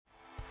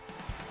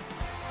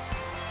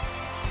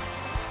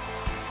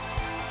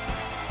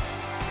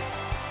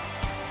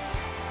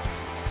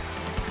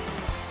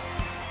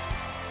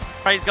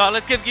Praise God.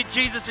 Let's give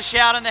Jesus a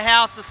shout in the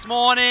house this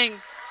morning.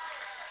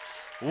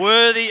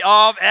 Worthy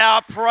of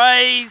our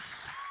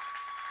praise.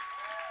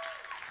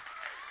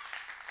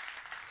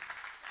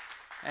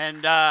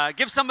 And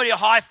give somebody a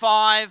high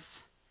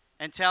five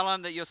and tell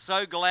them that you're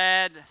so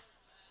glad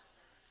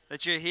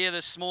that you're here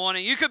this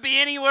morning. You could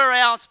be anywhere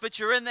else, but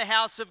you're in the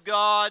house of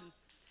God.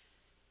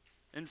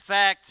 In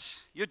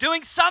fact, you're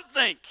doing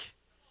something.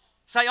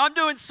 Say, I'm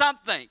doing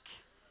something.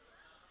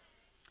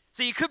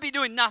 So you could be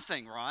doing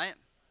nothing, right?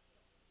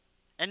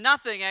 And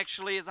nothing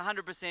actually is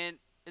 100%,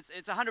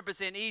 it's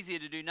 100% easier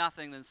to do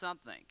nothing than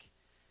something.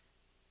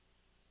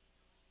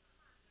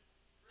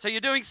 So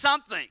you're doing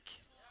something.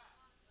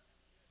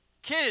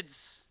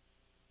 Kids,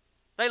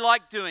 they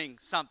like doing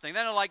something.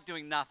 They don't like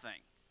doing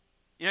nothing.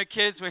 You know,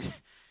 kids, when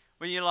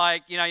you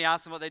you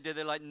ask them what they do,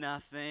 they're like,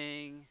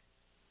 nothing.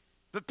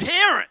 But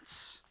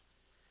parents,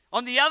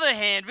 on the other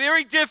hand,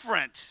 very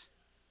different.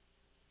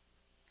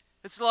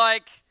 It's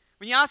like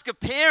when you ask a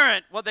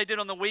parent what they did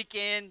on the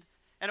weekend,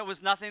 and it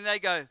was nothing, they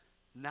go,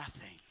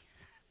 nothing.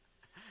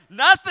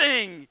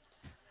 Nothing.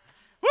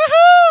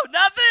 Woohoo!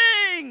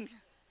 Nothing.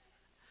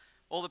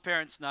 All the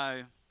parents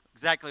know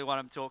exactly what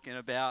I'm talking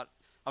about.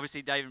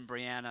 Obviously, Dave and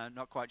Brianna,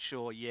 not quite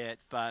sure yet,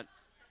 but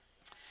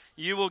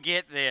you will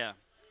get there.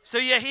 So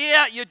you're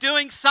here, you're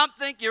doing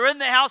something, you're in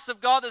the house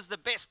of God. This is the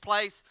best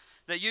place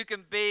that you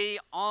can be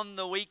on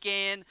the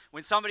weekend.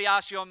 When somebody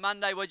asks you on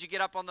Monday, what'd you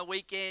get up on the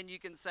weekend? You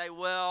can say,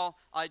 well,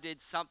 I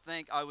did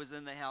something. I was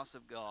in the house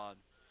of God.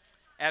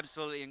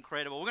 Absolutely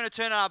incredible. We're going to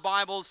turn our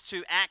Bibles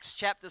to Acts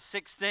chapter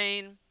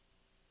 16,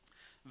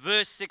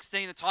 verse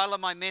 16. The title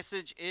of my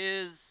message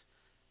is,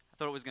 I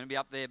thought it was going to be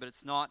up there, but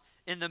it's not,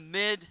 In the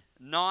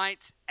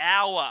Midnight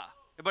Hour.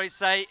 Everybody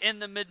say, In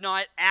the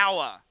Midnight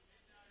Hour.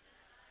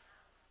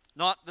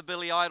 Not the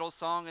Billy Idol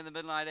song, In the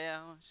Midnight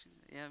Hour.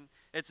 Yeah,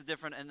 it's a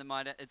different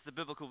it's the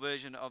biblical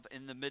version of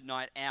In the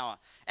Midnight Hour.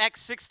 Acts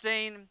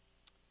 16,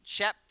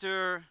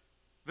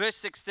 verse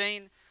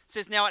 16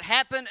 says, Now it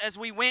happened as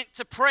we went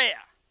to prayer.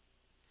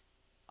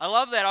 I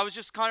love that. I was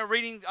just kind of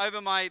reading over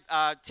my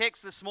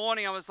text this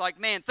morning. I was like,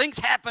 man, things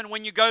happen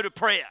when you go to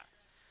prayer.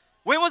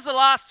 When was the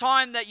last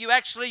time that you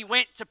actually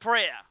went to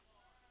prayer?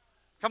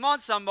 Come on,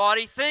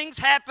 somebody. Things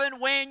happen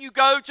when you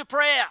go to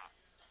prayer.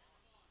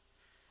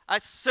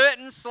 A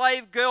certain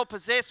slave girl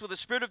possessed with a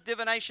spirit of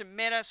divination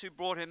met us, who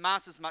brought her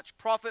masters much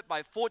profit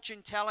by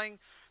fortune telling.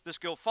 This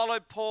girl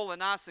followed Paul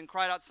and us and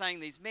cried out,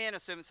 saying, These men are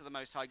servants of the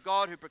Most High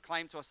God, who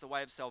proclaim to us the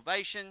way of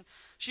salvation.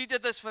 She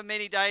did this for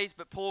many days,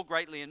 but Paul,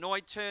 greatly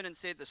annoyed, turned and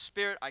said, The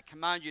Spirit, I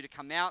command you to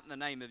come out in the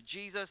name of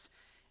Jesus.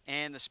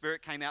 And the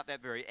Spirit came out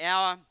that very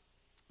hour.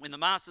 When the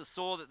masters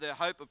saw that their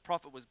hope of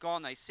profit was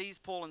gone, they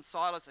seized Paul and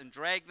Silas and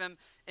dragged them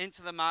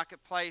into the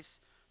marketplace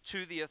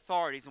to the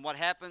authorities. And what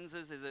happens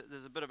is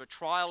there's a bit of a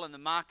trial in the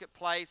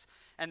marketplace,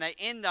 and they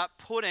end up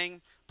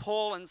putting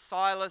Paul and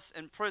Silas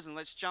in prison.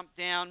 Let's jump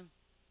down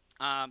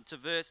to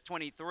verse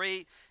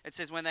 23. It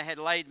says, When they had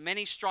laid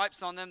many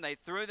stripes on them, they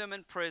threw them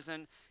in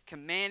prison,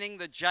 commanding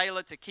the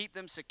jailer to keep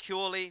them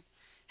securely.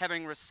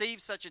 Having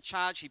received such a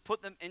charge, he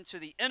put them into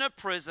the inner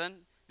prison.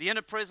 The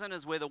inner prison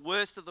is where the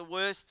worst of the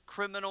worst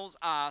criminals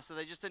are. So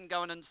they just didn't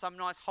go into some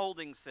nice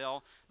holding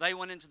cell. They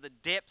went into the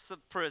depths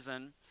of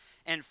prison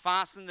and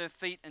fastened their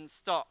feet in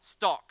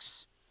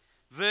stocks.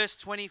 Verse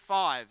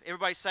 25.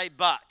 Everybody say,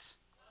 but.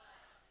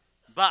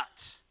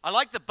 But. I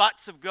like the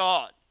buts of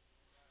God.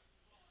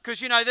 Because,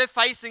 they're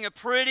facing a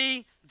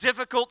pretty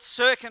difficult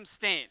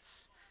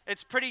circumstance.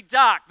 It's pretty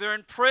dark. They're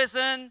in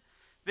prison.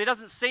 There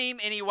doesn't seem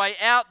any way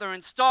out. They're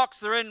in stocks.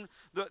 They're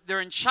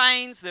in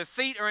chains. Their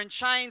feet are in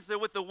chains. They're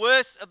with the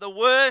worst of the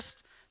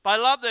worst. But I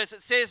love this.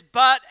 It says,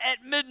 but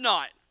at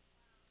midnight.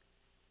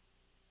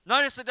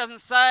 Notice it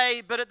doesn't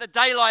say, but at the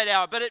daylight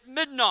hour. But at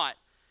midnight,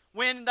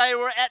 when they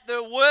were at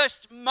their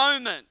worst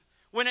moment,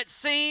 when it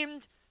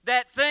seemed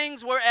that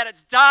things were at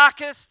its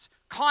darkest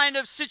kind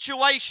of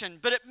situation.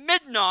 But at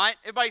midnight,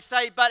 everybody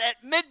say, but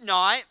at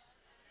midnight,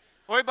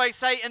 or everybody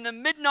say, in the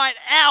midnight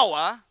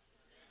hour,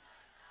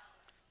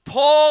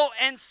 Paul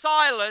and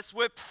Silas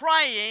were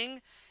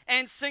praying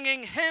and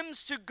singing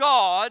hymns to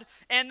God,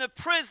 and the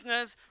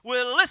prisoners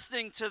were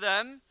listening to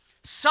them.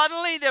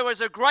 Suddenly there was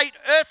a great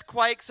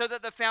earthquake, so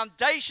that the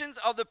foundations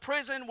of the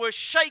prison were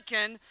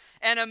shaken,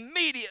 and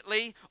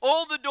immediately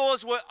all the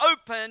doors were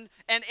opened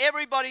and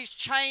everybody's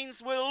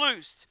chains were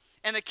loosed.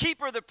 And the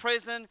keeper of the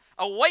prison,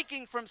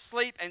 awaking from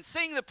sleep and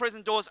seeing the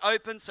prison doors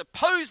open,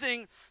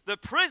 supposing the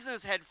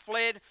prisoners had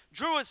fled,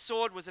 drew his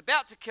sword, was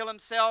about to kill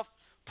himself.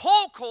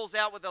 Paul calls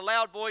out with a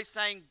loud voice,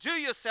 saying, Do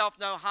yourself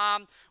no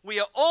harm. We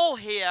are all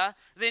here.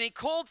 Then he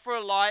called for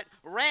a light,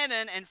 ran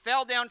in, and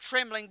fell down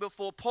trembling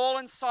before Paul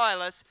and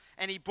Silas.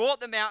 And he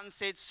brought them out and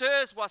said,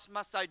 Sirs, what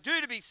must I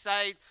do to be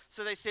saved?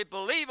 So they said,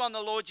 Believe on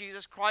the Lord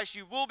Jesus Christ.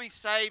 You will be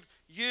saved,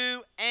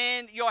 you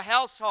and your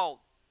household.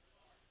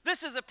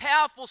 This is a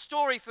powerful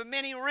story for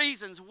many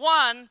reasons.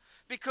 One,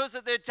 because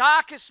at their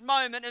darkest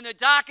moment, in their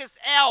darkest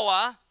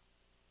hour,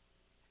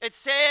 it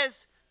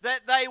says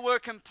that they were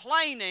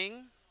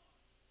complaining,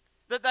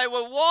 that they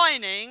were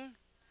whining,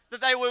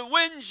 that they were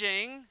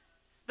whinging,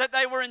 that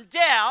they were in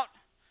doubt,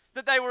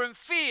 that they were in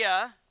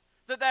fear,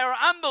 that they were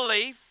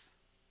unbelief.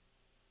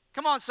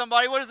 Come on,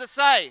 somebody, what does it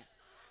say?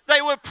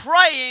 They were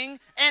praying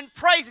and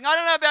praising. I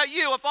don't know about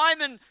you. If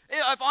I'm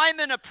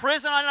in a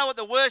prison, I don't know what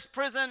the worst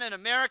prison in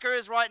America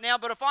is right now,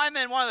 but if I'm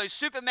in one of those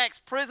supermax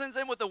prisons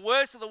in with the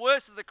worst of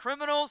the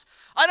criminals,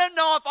 I don't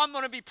know if I'm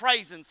going to be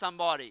praising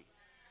somebody.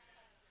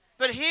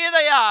 But here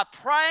they are,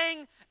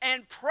 praying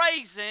and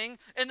praising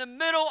in the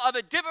middle of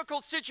a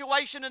difficult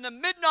situation in the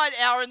midnight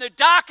hour, in the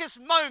darkest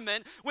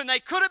moment, when they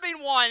could have been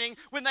whining,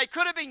 when they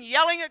could have been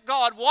yelling at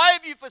God, why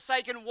have you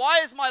forsaken? Why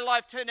has my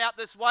life turned out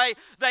this way?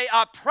 They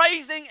are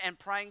praising and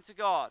praying to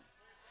God.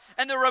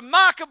 And the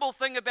remarkable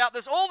thing about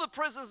this, all the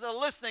prisoners are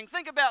listening.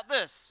 Think about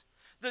this.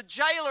 The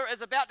jailer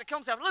is about to kill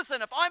himself.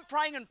 Listen, if I'm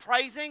praying and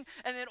praising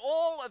and then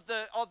all of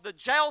the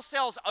jail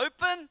cells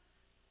open,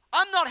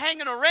 I'm not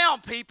hanging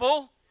around,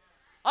 people.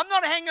 I'm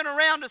not hanging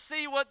around to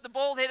see what the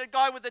bald-headed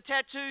guy with the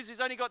tattoos who's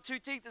only got 2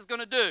 teeth is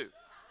going to do.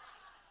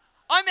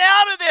 I'm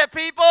out of there,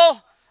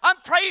 people. I'm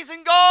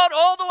praising God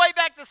all the way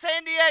back to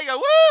San Diego.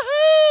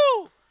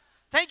 Woohoo!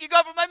 Thank you,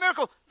 God, for my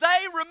miracle.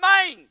 They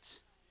remained.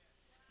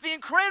 The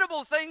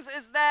incredible things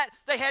is that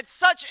they had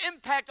such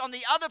impact on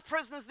the other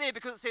prisoners there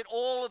because it said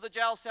all of the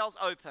jail cells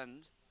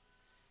opened.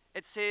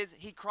 It says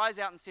he cries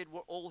out and said,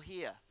 we're all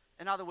here.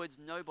 In other words,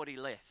 nobody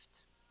left.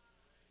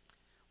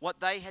 What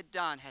they had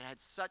done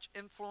had such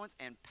influence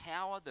and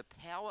power. The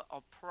power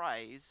of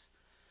praise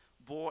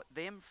brought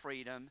them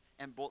freedom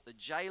and brought the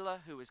jailer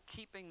who was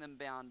keeping them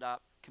bound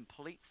up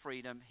complete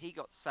freedom. He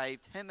got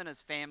saved, him and his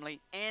family,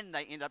 and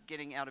they end up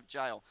getting out of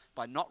jail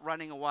by not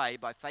running away,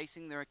 by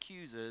facing their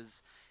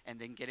accusers and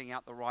then getting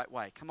out the right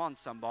way. Come on,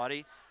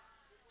 somebody.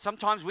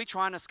 Sometimes we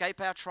try and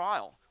escape our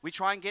trial. We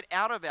try and get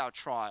out of our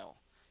trial.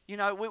 You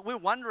know, we're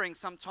wondering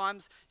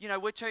sometimes, you know,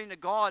 we're turning to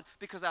God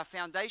because our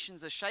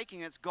foundations are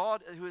shaking. It's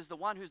God who is the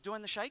one who's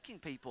doing the shaking,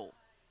 people.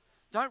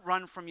 Don't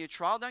run from your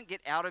trial. Don't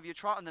get out of your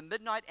trial. In the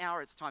midnight hour,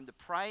 it's time to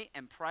pray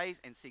and praise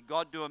and see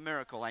God do a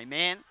miracle.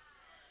 Amen?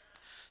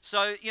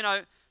 So, you know,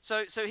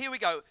 so here we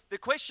go. The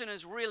question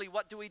is really,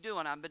 what do we do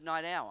in our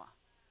midnight hour?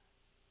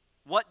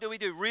 What do we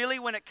do? Really,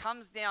 when it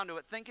comes down to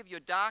it, think of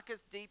your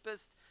darkest,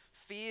 deepest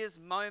fears,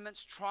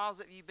 moments, trials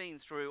that you've been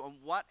through, and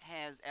what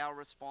has our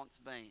response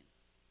been?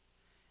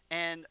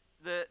 And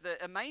the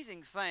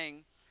amazing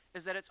thing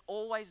is that it's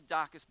always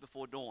darkest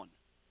before dawn.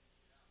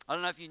 I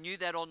don't know if you knew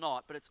that or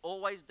not, but it's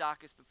always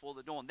darkest before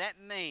the dawn. That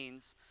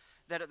means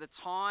that at the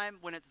time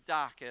when it's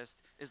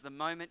darkest is the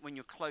moment when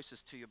you're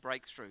closest to your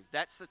breakthrough.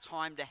 That's the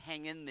time to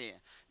hang in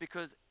there.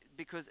 Because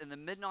in the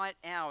midnight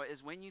hour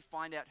is when you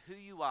find out who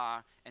you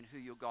are and who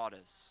your God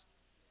is.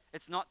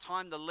 It's not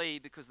time to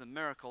leave because the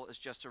miracle is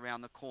just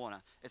around the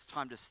corner. It's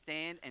time to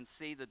stand and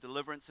see the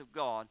deliverance of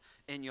God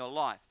in your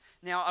life.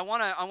 Now, I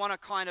want to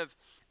kind of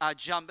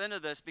jump into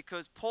this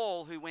because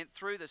Paul, who went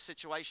through this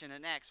situation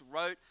in Acts,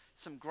 wrote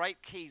some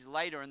great keys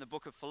later in the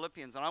book of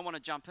Philippians, and I want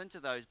to jump into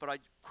those, but I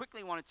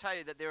quickly want to tell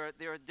you that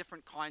there are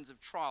different kinds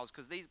of trials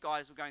because these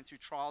guys were going through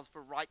trials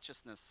for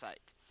righteousness'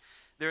 sake.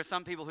 There are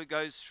some people who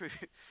goes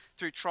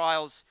through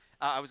trials,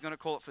 I was going to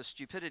call it for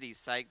stupidity's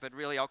sake, but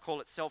really I'll call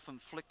it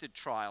self-inflicted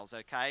trials,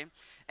 okay?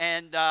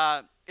 And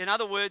in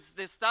other words,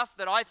 there's stuff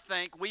that I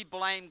think we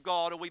blame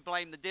God or we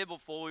blame the devil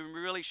for. We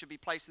really should be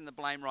placing the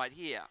blame right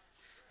here,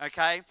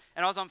 okay?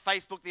 And I was on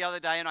Facebook the other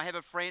day, and I have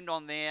a friend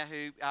on there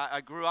who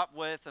I grew up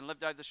with and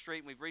lived over the street,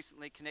 and we've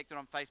recently connected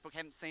on Facebook.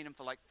 Haven't seen him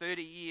for like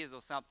 30 years or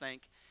something.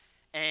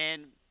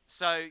 And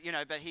so, you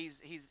know, but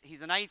he's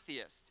an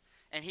atheist.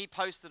 And he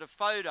posted a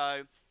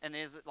photo, and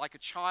there's like a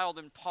child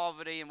in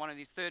poverty in one of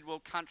these third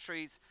world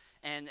countries,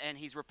 and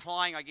he's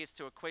replying, I guess,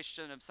 to a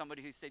question of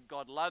somebody who said,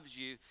 God loves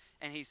you,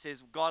 and he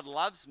says, God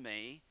loves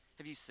me.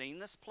 Have you seen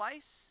this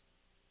place?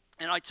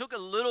 And I took a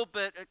little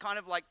bit, it kind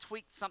of like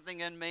tweaked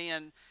something in me,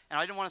 and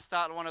I didn't want to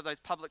start one of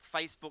those public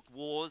Facebook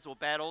wars or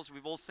battles.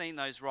 We've all seen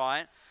those,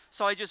 right?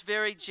 So I just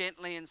very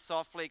gently and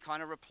softly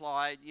kind of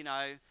replied, you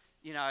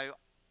know,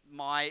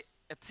 my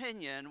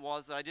opinion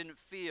was that I didn't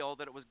feel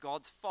that it was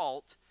God's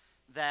fault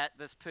that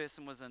this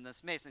person was in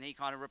this mess. And he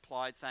kind of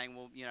replied saying,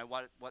 well, you know,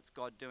 what's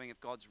God doing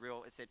if God's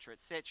real, etc.,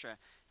 etc.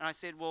 And I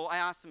said, well, I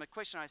asked him a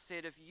question. I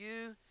said, if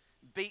you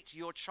beat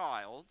your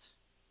child,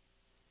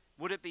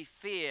 would it be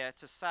fair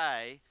to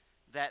say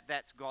that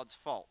that's God's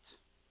fault?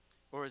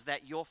 Or is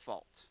that your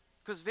fault?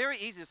 Because it's very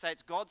easy to say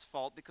it's God's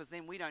fault because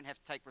then we don't have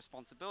to take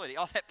responsibility.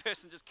 Oh, that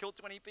person just killed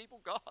 20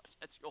 people? God,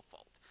 that's your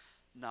fault.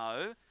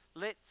 No.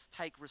 Let's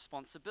take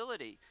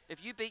responsibility.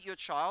 If you beat your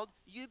child,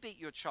 you beat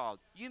your child.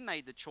 You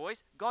made the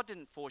choice. God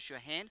didn't force your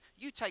hand.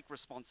 You take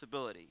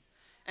responsibility.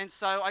 And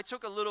so I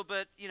took a little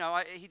bit, you know,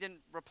 he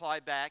didn't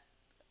reply back,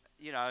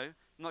 you know. I'm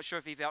not sure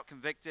if he felt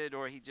convicted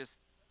or he just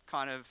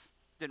kind of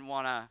didn't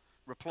want to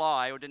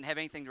reply or didn't have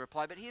anything to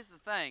reply. But here's the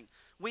thing.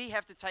 We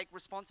have to take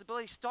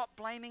responsibility. Stop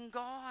blaming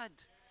God.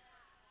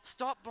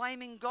 Stop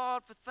blaming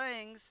God for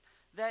things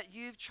that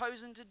you've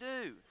chosen to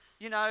do.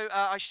 You know,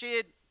 I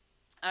shared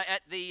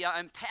at the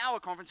Empower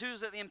conference. Who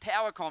was at the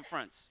Empower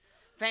conference?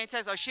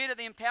 Fantastic. I shared at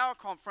the Empower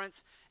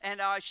Conference,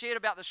 and I shared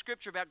about the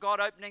scripture about God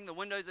opening the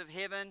windows of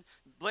heaven,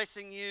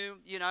 blessing you,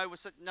 you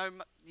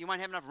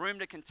won't have enough room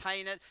to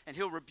contain it, and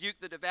he'll rebuke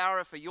the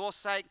devourer for your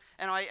sake.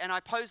 And I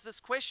posed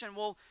this question,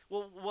 well,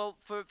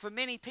 for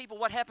many people,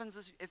 what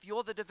happens if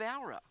you're the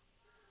devourer?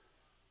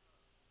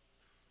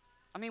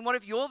 I mean, what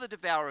if you're the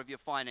devourer of your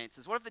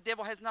finances? What if the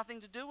devil has nothing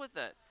to do with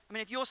it? I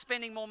mean, if you're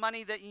spending more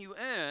money than you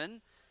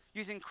earn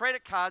using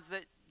credit cards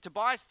to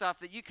buy stuff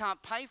that you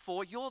can't pay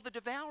for, you're the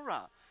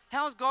devourer.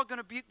 How is God going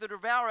to rebuke the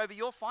devourer over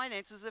your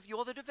finances if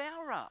you're the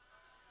devourer?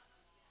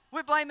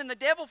 We're blaming the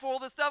devil for all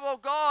this stuff. Oh,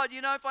 God,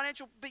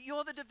 financial. But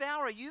you're the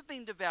devourer. You've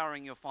been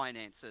devouring your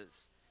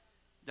finances.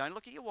 Don't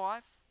look at your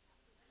wife.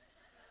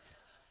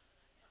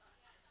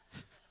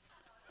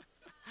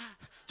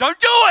 Don't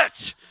do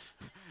it.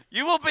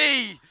 You will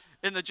be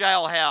in the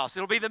jailhouse.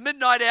 It'll be the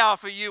midnight hour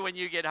for you when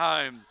you get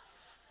home.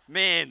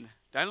 Men,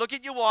 don't look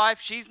at your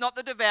wife. She's not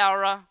the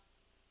devourer.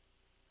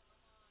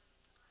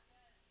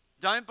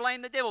 Don't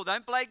blame the devil.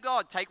 Don't blame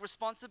God. Take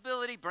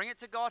responsibility. Bring it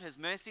to God. His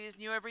mercy is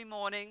new every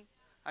morning.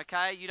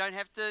 Okay? You don't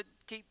have to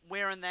keep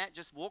wearing that.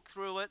 Just walk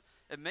through it.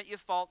 Admit your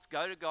faults.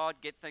 Go to God.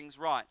 Get things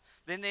right.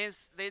 Then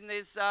there's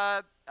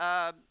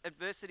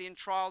adversity and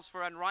trials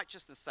for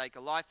unrighteousness' sake.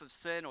 A life of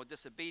sin or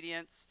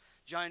disobedience.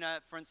 Jonah,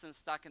 for instance,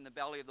 stuck in the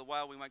belly of the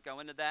whale. We won't go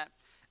into that.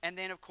 And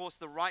then, of course,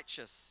 the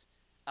righteous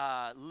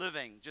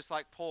living. Just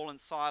like Paul and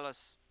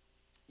Silas,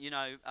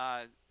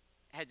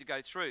 had to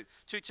go through.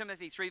 2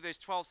 Timothy 3 verse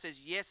 12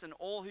 says, yes, and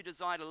all who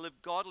desire to live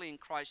godly in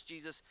Christ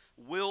Jesus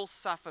will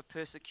suffer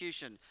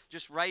persecution.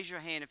 Just raise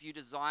your hand if you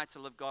desire to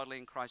live godly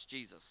in Christ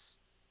Jesus.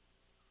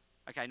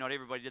 Okay, not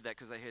everybody did that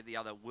because they heard the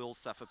other will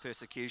suffer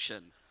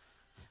persecution.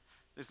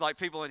 There's like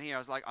people in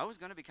here, I was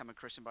going to become a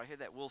Christian, but I heard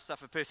that will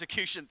suffer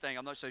persecution thing.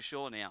 I'm not so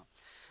sure now.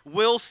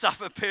 Will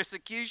suffer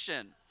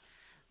persecution.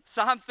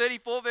 Psalm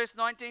 34 verse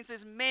 19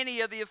 says,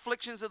 many are the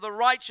afflictions of the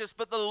righteous,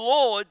 but the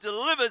Lord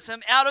delivers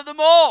him out of them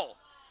all.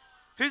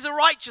 Who's a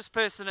righteous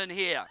person in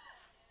here?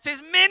 It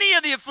says many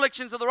are the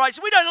afflictions of the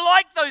righteous. We don't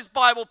like those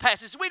Bible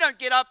passages. We don't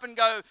get up and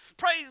go,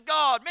 praise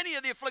God, many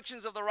are the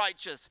afflictions of the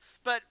righteous.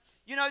 But,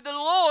 the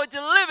Lord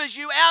delivers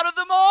you out of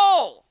them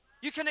all.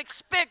 You can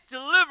expect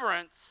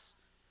deliverance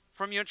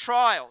from your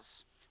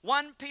trials.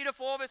 1 Peter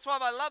 4 verse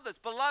 12, I love this.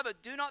 Beloved,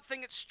 do not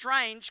think it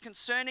strange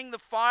concerning the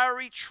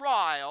fiery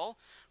trial,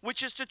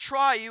 which is to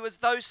try you as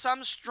though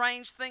some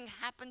strange thing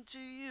happened to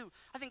you.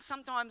 I think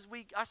sometimes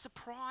we are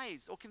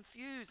surprised or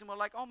confused and we're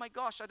like, oh my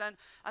gosh, I don't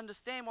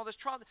understand why this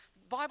trial. The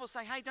Bible's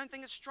saying, hey, don't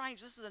think it's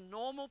strange. This is a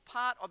normal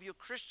part of your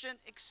Christian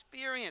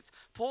experience.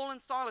 Paul and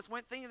Silas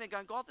weren't thinking, they're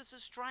going, God, this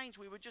is strange.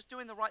 We were just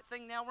doing the right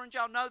thing. Now we're in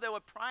jail. No, they were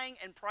praying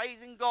and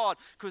praising God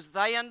because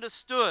they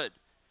understood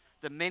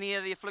that many are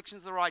the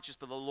afflictions of the righteous,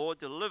 but the Lord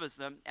delivers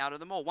them out of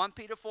them all. 1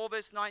 Peter 4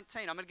 verse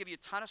 19. I'm going to give you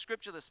a ton of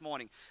scripture this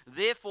morning.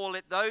 Therefore,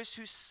 let those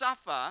who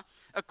suffer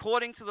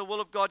according to the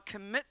will of God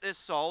commit their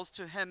souls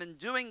to him in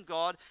doing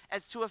God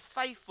as to a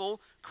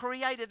faithful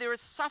creator. There is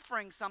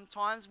suffering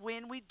sometimes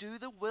when we do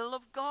the will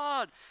of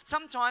God.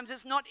 Sometimes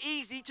it's not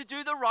easy to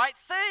do the right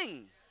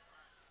thing.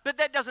 But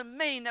that doesn't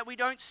mean that we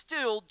don't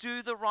still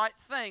do the right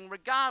thing,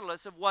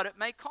 regardless of what it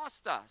may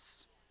cost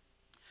us.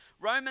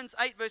 Romans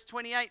 8 verse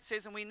 28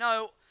 says, and we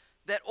know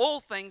that all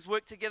things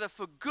work together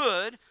for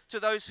good to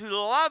those who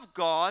love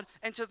God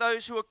and to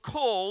those who are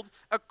called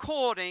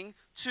according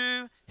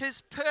to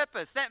his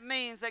purpose. That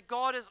means that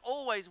God is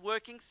always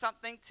working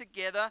something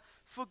together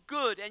for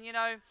good. And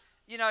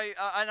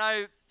I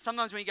know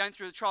sometimes when you're going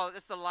through the trial,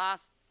 that's the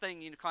last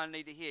thing you kind of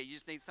need to hear. You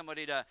just need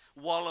somebody to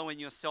wallow in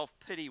your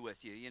self-pity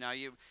with you.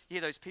 You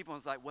hear those people and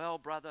it's like, well,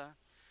 brother,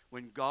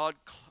 when God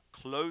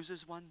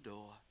closes one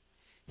door,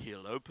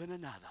 he'll open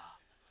another.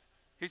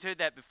 Who's heard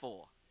that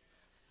before?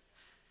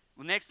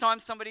 Well, next time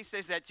somebody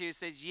says that to you,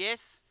 says,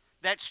 yes,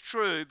 that's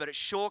true, but it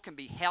sure can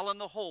be hell in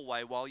the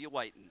hallway while you're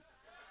waiting.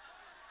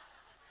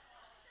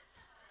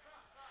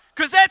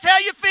 Because that's how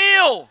you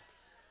feel.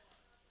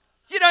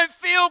 You don't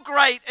feel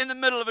great in the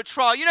middle of a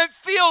trial. You don't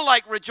feel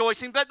like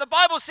rejoicing, but the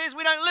Bible says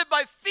we don't live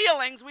by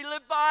feelings, we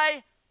live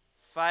by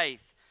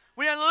faith.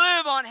 We don't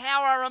live on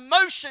how our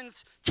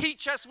emotions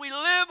teach us. We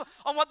live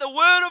on what the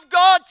Word of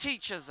God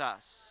teaches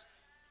us.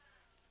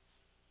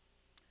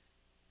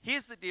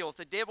 Here's the deal. If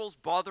the devil's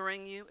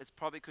bothering you, it's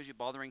probably because you're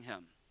bothering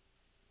him.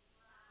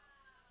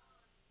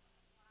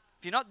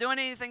 If you're not doing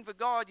anything for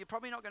God, you're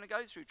probably not going to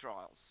go through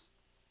trials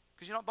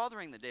because you're not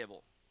bothering the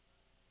devil.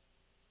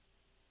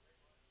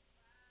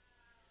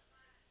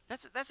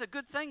 That's a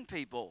good thing,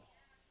 people.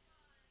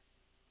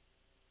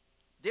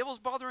 Devil's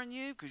bothering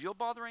you because you're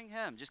bothering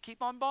him. Just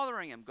keep on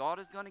bothering him. God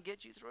is going to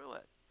get you through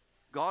it.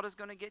 God is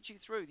going to get you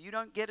through. You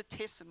don't get a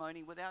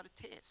testimony without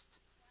a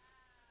test.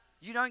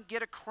 You don't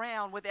get a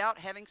crown without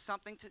having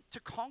something to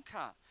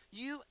conquer.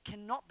 You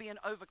cannot be an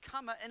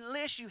overcomer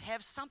unless you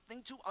have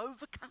something to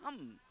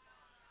overcome.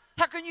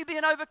 How can you be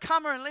an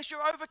overcomer unless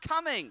you're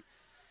overcoming?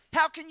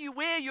 How can you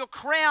wear your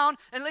crown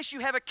unless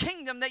you have a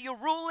kingdom that you're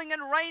ruling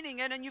and reigning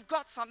in and you've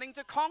got something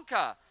to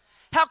conquer?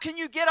 How can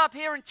you get up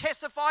here and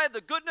testify of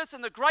the goodness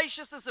and the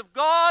graciousness of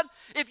God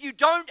if you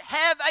don't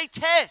have a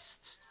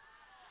test?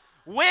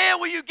 Where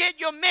will you get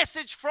your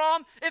message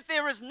from if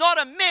there is not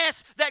a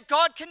mess that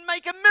God can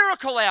make a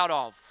miracle out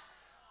of?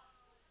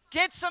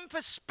 Get some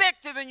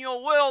perspective in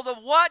your world of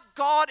what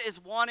God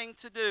is wanting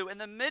to do. In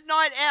the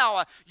midnight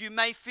hour, you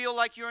may feel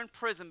like you're in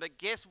prison, but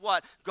guess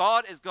what?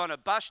 God is going to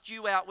bust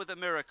you out with a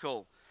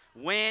miracle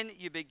when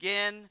you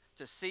begin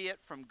to see it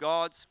from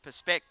God's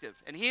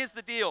perspective. And here's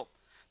the deal.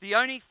 The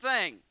only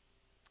thing,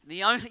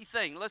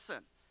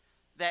 listen,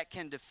 that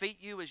can defeat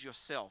you is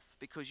yourself,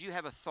 because you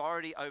have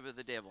authority over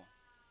the devil.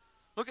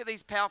 Look at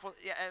these powerful,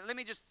 let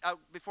me just,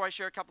 before I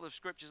share a couple of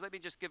scriptures, let me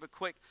just give a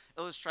quick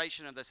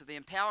illustration of this. At the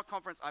Empower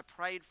Conference, I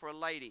prayed for a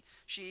lady.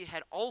 She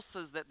had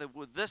ulcers that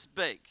were this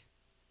big.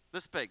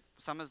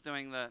 Summer's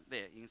doing there,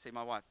 you can see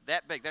my wife.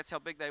 That big, that's how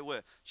big they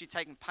were. She'd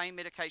taken pain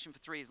medication for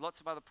 3 years,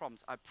 lots of other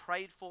problems. I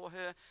prayed for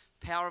her,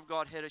 power of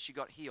God hit her, she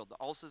got healed. The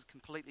ulcers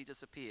completely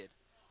disappeared,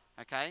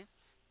 okay?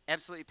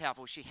 Absolutely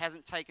powerful. She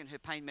hasn't taken her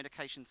pain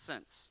medication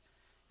since.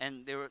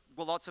 And there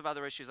were lots of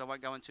other issues I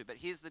won't go into, but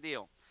here's the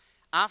deal.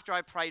 After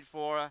I prayed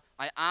for her,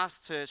 I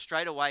asked her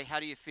straight away, how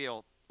do you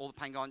feel? All the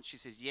pain gone? She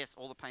says, yes,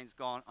 all the pain's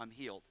gone. I'm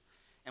healed.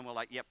 And we're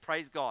like, yep,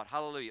 praise God.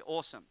 Hallelujah.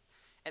 Awesome.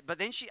 But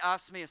then she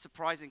asked me a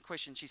surprising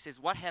question. She says,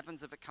 what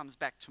happens if it comes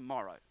back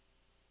tomorrow?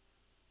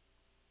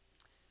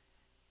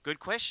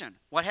 Good question.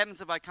 What happens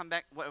if it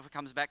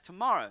comes back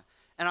tomorrow?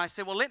 And I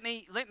said, well, let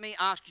me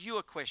ask you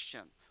a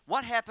question.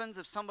 What happens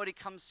if somebody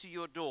comes to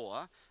your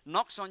door,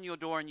 knocks on your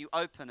door, and you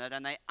open it,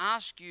 and they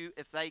ask you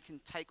if they can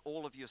take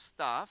all of your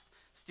stuff,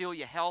 steal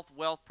your health,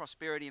 wealth,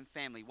 prosperity, and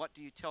family? What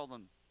do you tell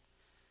them?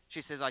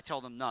 She says, I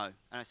tell them no.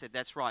 And I said,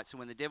 that's right. So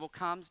when the devil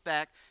comes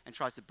back and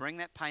tries to bring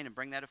that pain and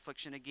bring that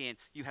affliction again,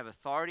 you have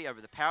authority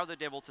over the power of the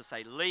devil to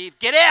say, leave,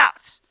 get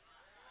out.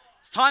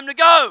 It's time to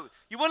go.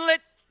 You wouldn't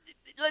let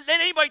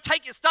anybody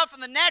take your stuff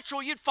in the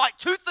natural. You'd fight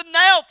tooth and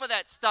nail for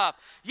that stuff.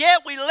 Yeah,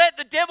 we let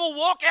the devil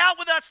walk out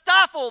with our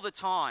stuff all the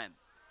time.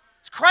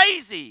 It's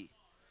crazy.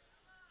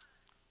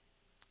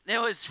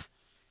 I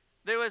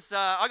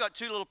got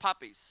 2 little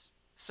puppies.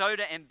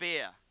 Soda and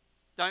Bear.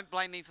 Don't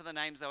blame me for the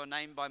names. They were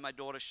named by my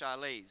daughter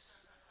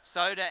Charlize.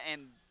 Soda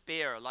and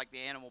Bear, like the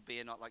animal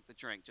beer, not like the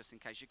drink, just in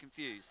case you're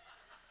confused.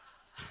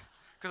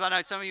 Because I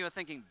know some of you are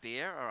thinking,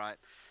 beer? All right.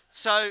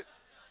 So,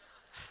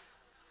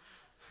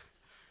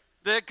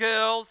 they're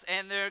girls,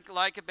 and they're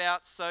like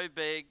about so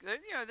big.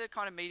 They're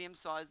kind of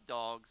medium-sized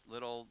dogs,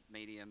 little,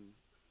 medium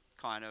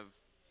kind of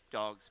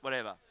dogs,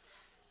 whatever.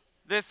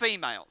 They're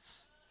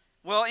females.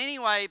 Well,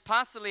 anyway,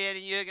 Pastor Leanne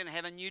and Jürgen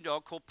have a new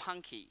dog called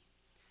Punky.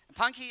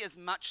 Punky is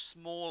much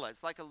smaller.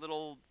 It's like a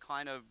little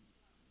kind of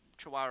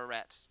chihuahua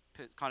rat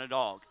kind of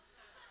dog.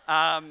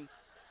 And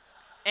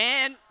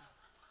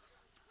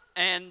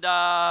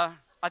I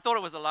thought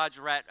it was a large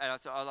rat. And I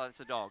thought, oh, it's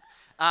a dog.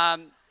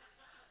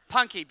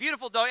 Punky,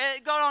 beautiful dog.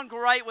 It got on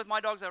great with my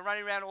dogs. They were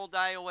running around all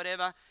day or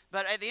whatever.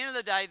 But at the end of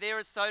the day, there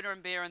is Soda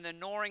and Bear, and they're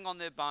gnawing on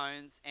their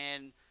bones.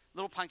 And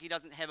little Punky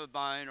doesn't have a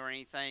bone or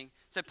anything.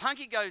 So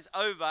Punky goes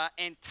over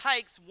and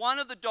takes one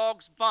of the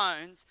dog's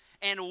bones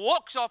and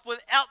walks off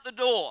without the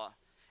door.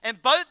 And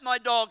both my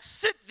dogs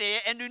sit there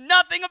and do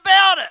nothing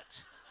about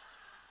it.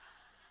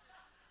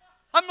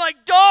 I'm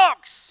like,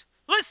 dogs,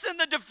 listen,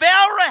 the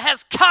devourer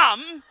has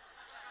come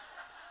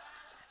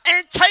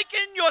and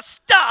taken your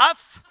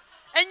stuff,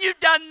 and you've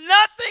done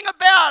nothing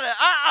about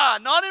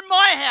it. Not in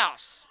my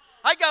house.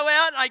 I go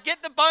out and I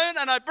get the bone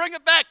and I bring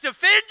it back.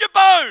 Defend your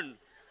bone.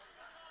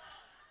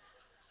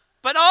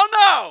 But oh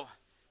no,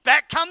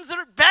 back comes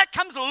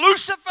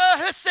Lucifer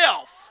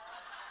herself.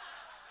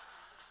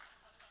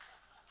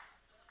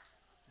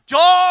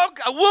 Dog,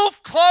 a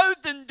wolf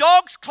clothed in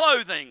dog's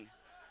clothing,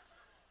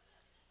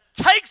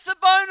 takes the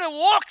bone and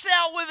walks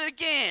out with it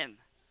again.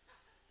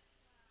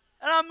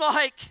 And I'm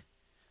like,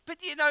 but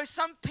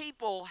some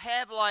people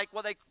have like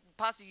what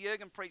Pastor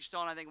Jürgen preached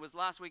on, I think it was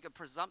last week, a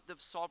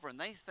presumptive sovereign.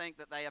 They think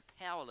that they are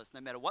powerless, no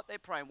matter what they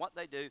pray and what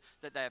they do,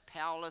 that they are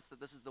powerless, that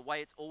this is the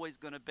way it's always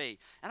going to be.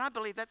 And I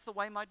believe that's the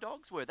way my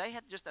dogs were. They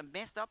had just a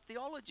messed up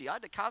theology. I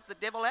had to cast the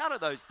devil out of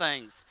those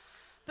things.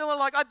 They were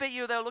like, I bet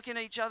you they were looking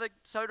at each other,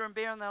 Soda and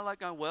Bear, and they were like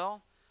going,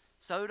 well,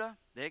 Soda,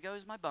 there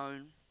goes my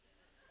bone.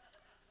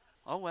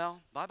 Oh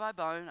well, bye-bye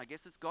bone. I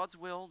guess it's God's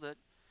will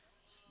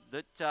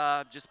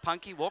that just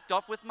Punky walked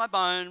off with my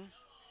bone.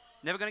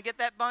 Never going to get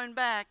that bone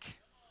back.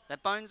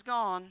 That bone's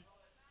gone.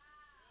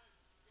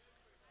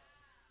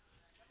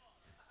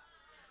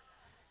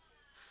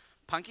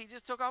 Punky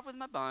just took off with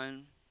my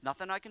bone.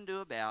 Nothing I can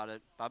do about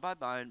it. Bye-bye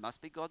bone.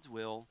 Must be God's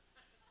will.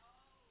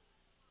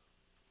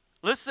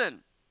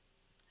 Listen.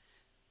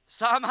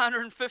 Psalm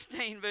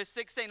 115 verse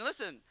 16.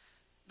 Listen.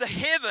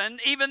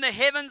 Even the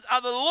heavens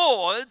are the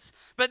Lord's,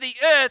 but the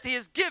earth he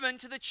has given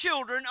to the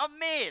children of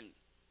men.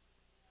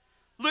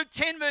 Luke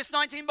 10 verse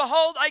 19,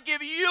 behold, I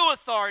give you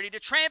authority to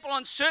trample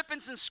on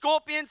serpents and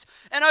scorpions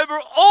and over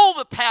all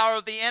the power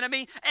of the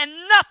enemy, and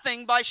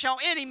nothing by shall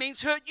any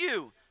means hurt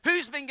you.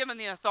 Who's been given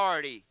the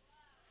authority?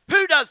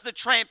 Who does the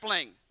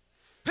trampling?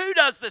 Who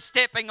does the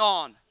stepping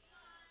on?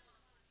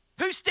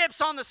 Who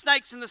steps on the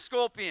snakes and the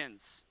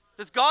scorpions?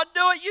 Does God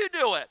do it? You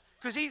do it.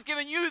 Because he's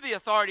given you the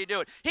authority to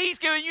do it. He's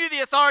given you the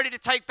authority to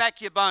take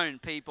back your bone,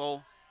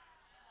 people.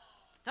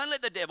 Don't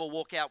let the devil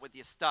walk out with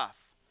your stuff.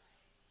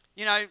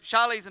 You know,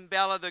 Charlize and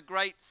Bella, the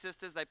great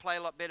sisters, they play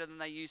a lot better than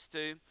they used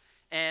to.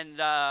 And,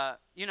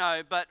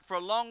 but for a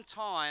long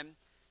time,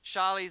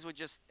 Charlize would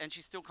just, and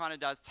she still kind of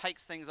does,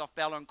 takes things off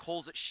Bella and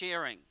calls it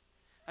sharing.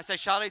 I say,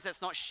 Charlize,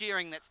 that's not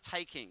sharing, that's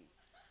taking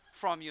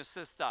from your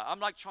sister. I'm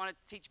like trying to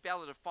teach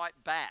Bella to fight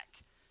back.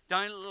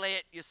 Don't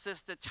let your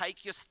sister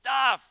take your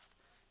stuff.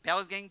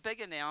 Bella's getting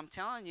bigger now. I'm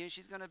telling you,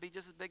 she's going to be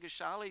just as big as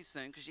Charlize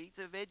soon because she eats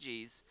her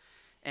veggies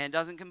and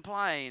doesn't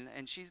complain,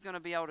 and she's going to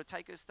be able to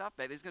take her stuff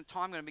back. There's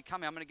time going to be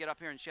coming. I'm going to get up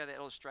here and share that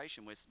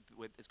illustration. It's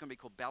going to be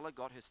called Bella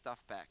Got Her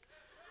Stuff Back.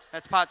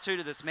 That's part 2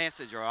 to this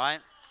message, all right?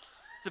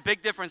 It's a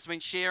big difference between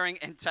sharing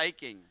and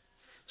taking.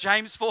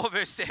 James 4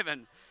 verse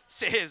 7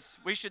 says,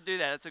 we should do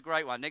that. That's a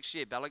great one. Next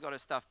year, Bella got her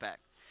stuff back.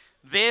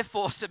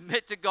 Therefore,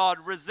 submit to God,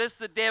 resist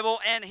the devil,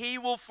 and he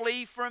will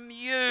flee from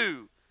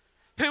you.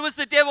 Who is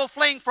the devil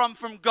fleeing from?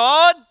 From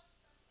God?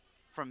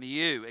 From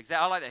you.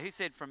 Exactly. I like that. Who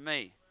said from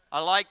me? I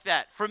like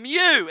that. From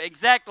you.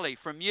 Exactly.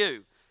 From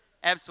you.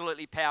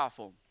 Absolutely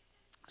powerful.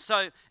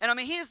 So, and I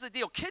mean, here's the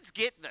deal. Kids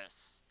get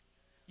this.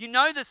 You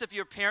know this if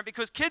you're a parent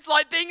because kids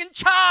like being in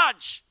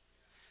charge.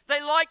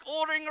 They like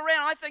ordering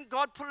around. I think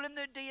God put it in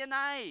their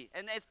DNA.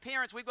 And as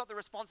parents, we've got the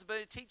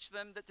responsibility to teach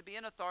them that to be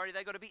in authority,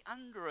 they've got to be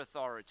under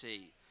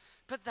authority.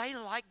 But they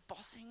like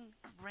bossing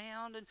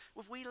around. And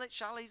if we let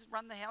Charlize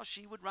run the house,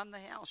 she would run the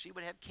house. She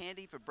would have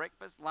candy for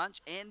breakfast,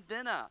 lunch, and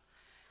dinner.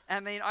 I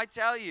mean, I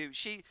tell you,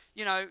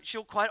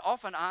 she'll quite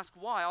often ask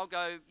why. I'll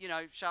go,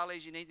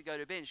 Charlize, you need to go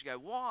to bed. And she'll go,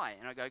 why?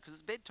 And I go, because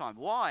it's bedtime.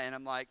 Why? And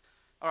I'm like,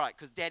 all right,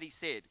 because Daddy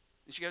said.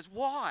 And she goes,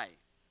 why?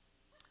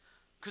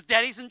 Because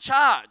Daddy's in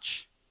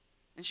charge.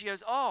 And she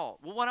goes, oh,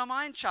 well, what am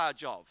I in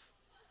charge of?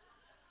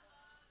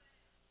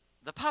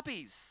 The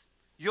puppies.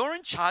 You're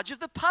in charge of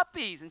the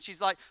puppies. And she's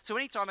like, so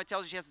anytime I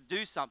tell her she has to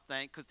do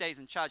something, because Daddy's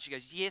in charge, she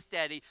goes, yes,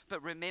 Daddy,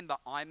 but remember,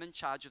 I'm in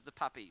charge of the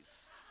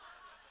puppies.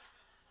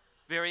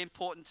 Very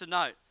important to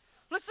note.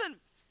 Listen,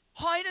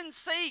 hide and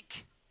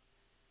seek.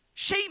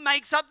 She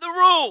makes up the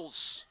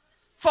rules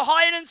for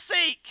hide and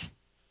seek.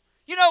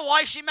 You know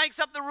why she makes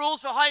up the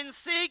rules for hide and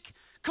seek?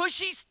 Because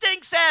she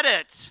stinks at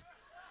it.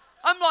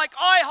 I'm like,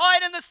 I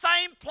hide in the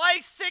same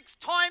place 6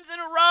 times in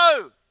a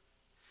row.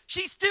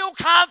 She still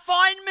can't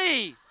find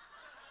me.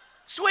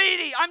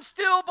 Sweetie, I'm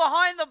still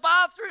behind the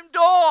bathroom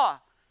door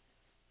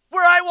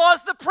where I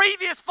was the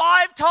previous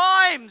 5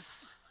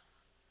 times.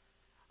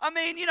 I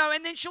mean,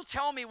 and then she'll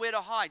tell me where to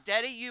hide.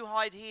 Daddy, you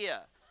hide here.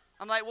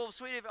 I'm like, well,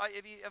 sweetie,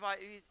 if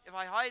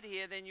I hide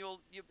here, then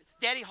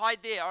Daddy, hide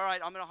there. All right,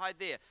 I'm going to hide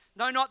there.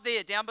 No, not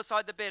there, down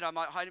beside the bed. I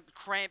might hide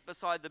cramped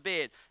beside the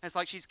bed. And it's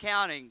like she's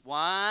counting.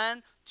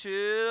 1,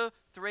 2,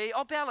 3.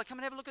 Oh, Bella, come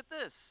and have a look at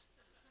this.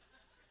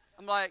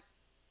 I'm like,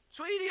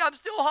 sweetie, I'm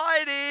still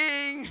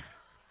hiding.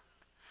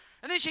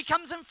 And then she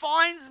comes and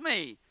finds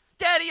me.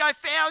 Daddy, I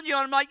found you.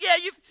 And I'm like, yeah,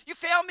 you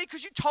found me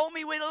because you told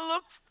me where to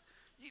look.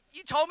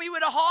 You told me where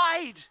to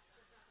hide.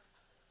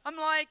 I'm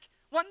like,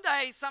 one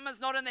day, Summer's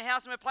not in the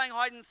house and we're playing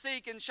hide and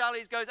seek, and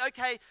Charlize goes,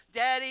 okay,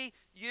 Daddy,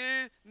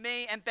 you,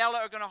 me, and Bella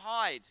are going to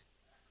hide.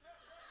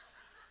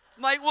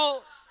 I'm like,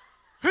 well,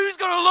 who's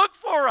going to look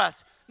for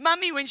us?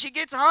 Mummy, when she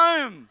gets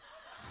home.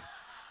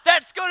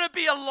 That's going to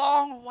be a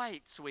long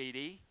wait,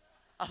 sweetie.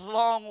 A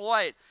long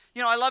wait.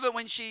 I love it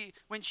when she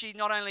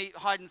not only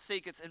hide and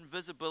seek, it's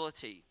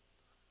invisibility.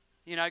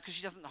 Because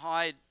she doesn't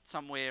hide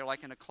somewhere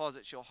like in a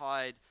closet. She'll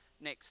hide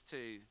next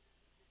to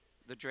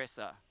the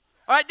dresser.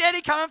 All right,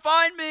 Daddy, come and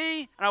find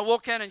me. And I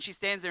walk in and she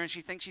stands there and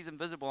she thinks she's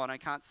invisible and I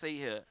can't see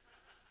her.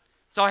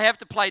 So I have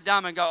to play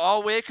dumb and go,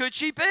 oh, where could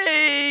she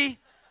be?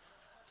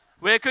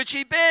 Where could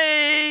she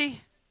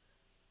be?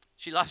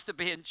 She loves to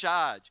be in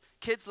charge.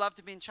 Kids love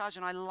to be in charge,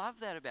 and I love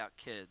that about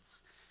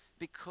kids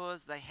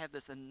because they have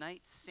this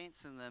innate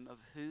sense in them of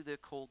who they're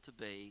called to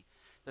be,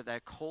 that they're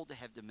called to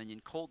have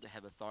dominion, called to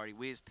have authority.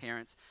 We as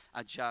parents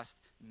are just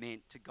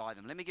meant to guide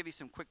them. Let me give you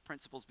some quick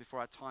principles before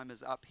our time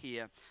is up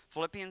here.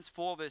 Philippians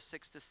 4 verse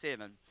 6 to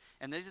 7.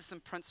 And these are some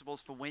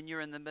principles for when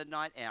you're in the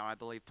midnight hour. I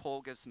believe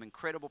Paul gives some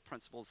incredible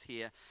principles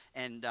here.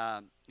 And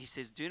he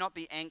says, do not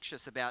be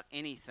anxious about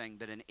anything,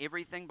 but in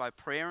everything by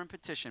prayer and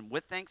petition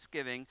with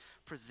thanksgiving,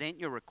 present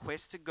your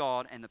requests to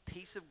God, and the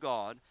peace of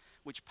God,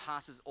 which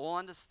passes all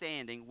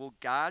understanding, will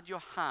guard your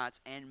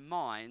hearts and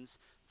minds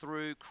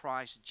through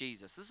Christ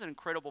Jesus. This is an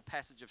incredible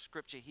passage of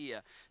scripture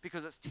here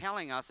because it's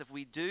telling us if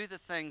we do the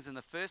things in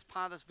the first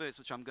part of this verse,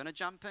 which I'm going to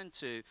jump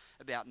into,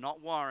 about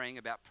not worrying,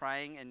 about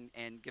praying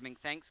and giving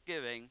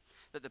thanksgiving,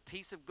 that the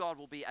peace of God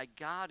will be a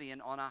guardian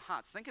on our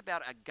hearts. Think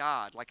about a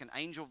guard, like an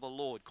angel of the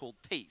Lord called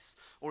peace,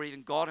 or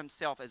even God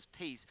himself as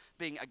peace,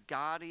 being a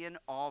guardian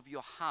of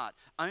your heart.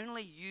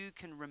 Only you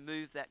can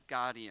remove that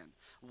guardian.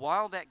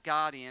 While that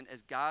guardian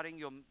is guarding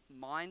your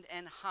mind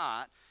and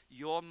heart,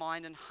 your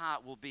mind and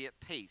heart will be at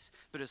peace.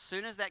 But as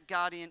soon as that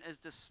guardian is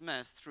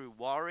dismissed through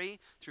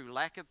worry, through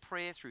lack of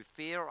prayer, through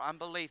fear or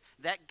unbelief,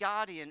 that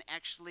guardian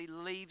actually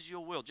leaves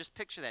your world. Just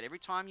picture that. Every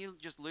time you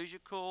just lose your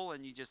cool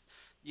and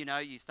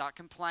you start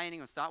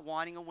complaining or start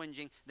whining or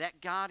whinging,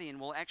 that guardian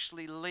will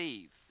actually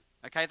leave.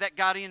 Okay, if that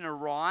guardian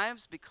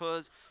arrives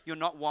because you're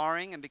not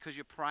worrying and because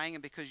you're praying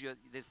and because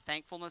there's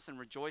thankfulness and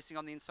rejoicing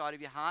on the inside of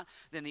your heart,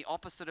 then the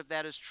opposite of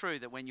that is true,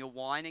 that when you're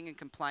whining and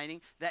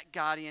complaining, that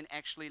guardian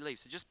actually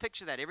leaves. So just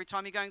picture that. Every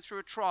time you're going through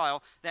a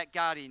trial, that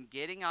guardian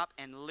getting up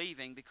and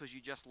leaving because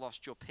you just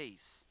lost your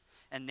peace.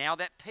 And now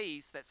that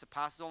peace that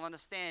surpasses all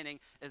understanding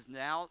is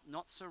now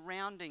not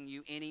surrounding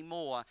you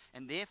anymore.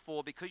 And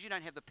therefore, because you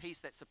don't have the peace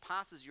that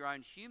surpasses your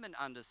own human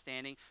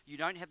understanding, you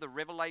don't have the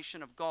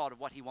revelation of God of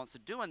what he wants to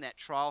do in that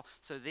trial.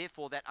 So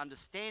therefore, that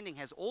understanding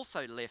has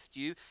also left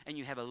you, and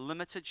you have a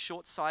limited,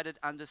 short-sighted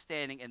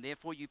understanding. And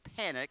therefore, you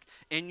panic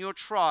in your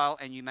trial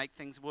and you make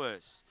things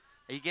worse.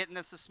 Are you getting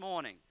this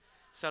morning?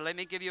 So let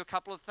me give you a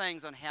couple of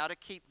things on how to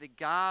keep the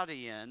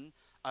guardian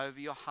over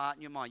your heart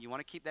and your mind. You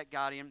want to keep that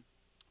guardian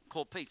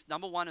called peace.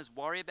 Number one is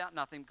worry about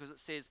nothing, because it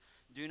says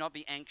do not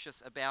be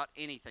anxious about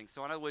anything.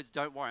 So in other words,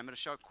 don't worry. I'm going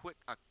to show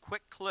a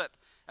quick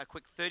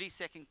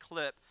 30-second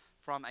clip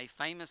from a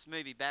famous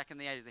movie back in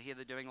the 80s. I hear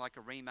they're doing like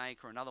a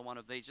remake or another one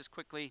of these. Just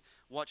quickly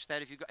watch that.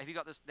 Have you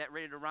got that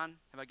ready to run?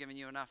 Have I given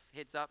you enough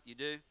heads up? You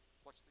do?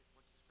 Watch the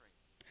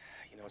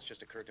screen. You know, it's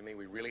just occurred to me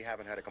we really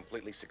haven't had a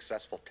completely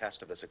successful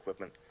test of this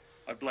equipment.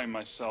 I blame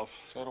myself.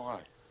 So do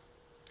I.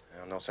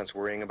 Well, no sense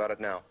worrying about it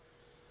now.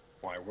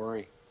 Why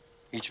worry?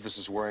 Each of us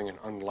is wearing an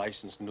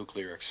unlicensed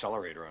nuclear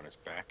accelerator on his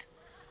back.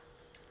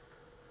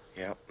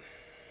 Yep.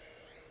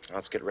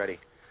 Let's get ready.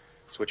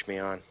 Switch me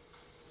on.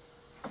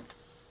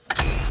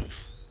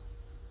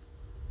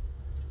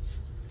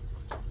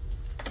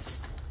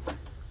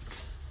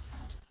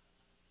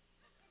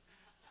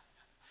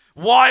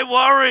 Why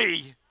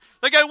worry?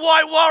 They go,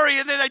 why worry?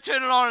 And then they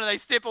turn it on and they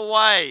step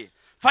away.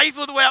 Faith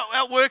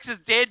without works is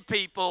dead,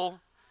 people.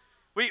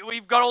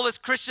 We've got all this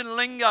Christian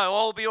lingo.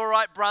 Oh, it'll be all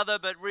right, brother.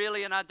 But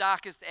really, in our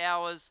darkest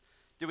hours,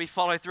 do we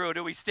follow through, or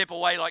do we step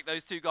away like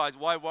those two guys?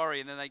 Why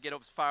worry? And then they get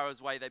as far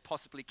away they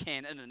possibly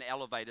can in an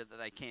elevator that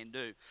they can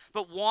do.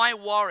 But why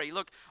worry?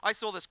 Look, I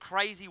saw this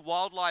crazy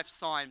wildlife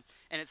sign,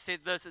 and it said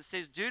this. It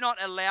says, do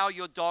not allow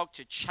your dog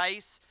to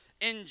chase,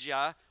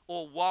 injure,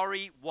 or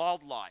worry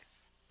wildlife.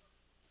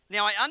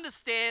 Now, I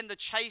understand the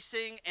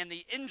chasing and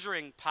the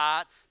injuring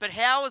part, but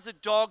how is a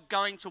dog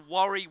going to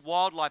worry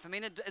wildlife? I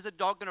mean, is a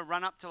dog going to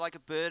run up to like a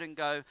bird and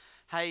go,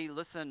 hey,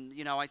 listen,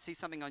 I see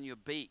something on your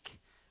beak.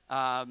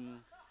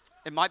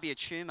 It might be a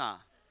tumor.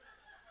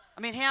 I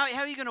mean, how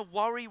are you going to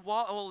worry?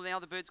 Oh, now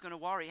the bird's going to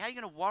worry. How are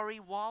you going to worry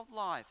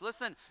wildlife?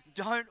 Listen,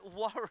 don't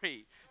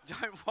worry.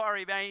 Don't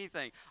worry about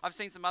anything. I've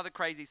seen some other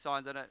crazy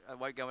signs. I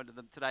won't go into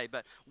them today,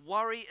 but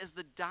worry is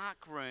the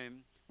dark room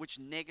which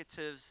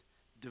negatives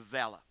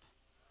develop.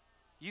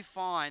 You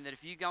find that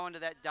if you go into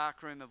that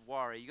dark room of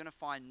worry, you're going to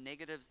find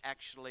negatives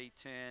actually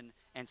turn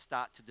and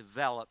start to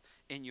develop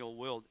in your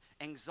world.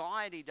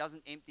 Anxiety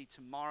doesn't empty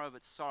tomorrow of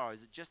its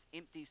sorrows. It just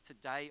empties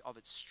today of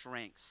its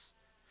strengths.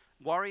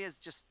 Worry is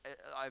just,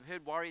 I've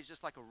heard worry is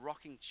just like a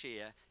rocking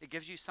chair. It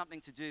gives you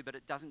something to do, but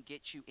it doesn't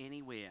get you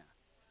anywhere.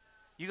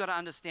 You got to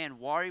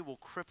understand, worry will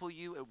cripple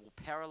you, it will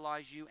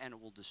paralyze you, and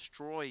it will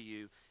destroy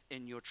you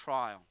in your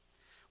trial.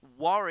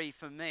 Worry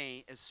for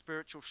me is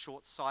spiritual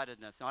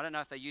short-sightedness. Now, I don't know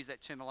if they use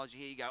that terminology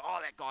here. You go, oh,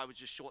 that guy was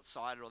just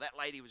short-sighted, or that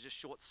lady was just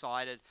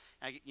short-sighted.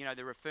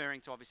 They're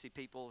referring to obviously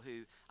people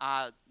who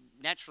are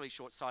naturally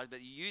short-sighted, but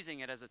you're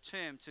using it as a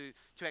term to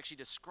actually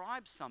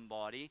describe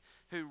somebody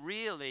who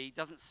really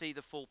doesn't see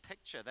the full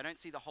picture. They don't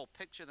see the whole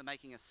picture. They're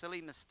making a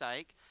silly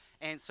mistake,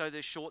 and so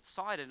they're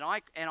short-sighted.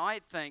 And I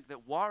think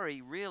that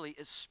worry really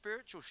is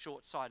spiritual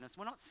short-sightedness.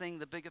 We're not seeing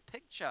the bigger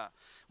picture.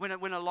 When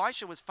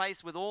Elisha was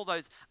faced with all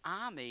those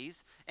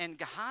armies, and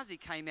Gehazi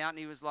came out and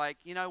he was like,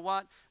 you know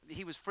what?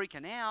 He was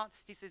freaking out.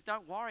 He says,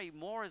 don't worry,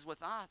 more is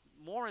with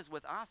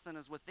us than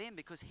is with them,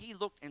 because he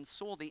looked and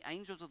saw the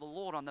angels of the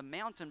Lord on the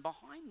mountain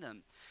behind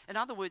them. In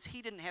other words,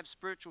 he didn't have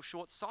spiritual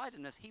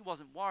short-sightedness. He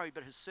wasn't worried,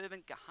 but his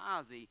servant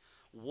Gehazi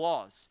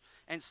was.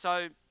 And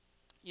so,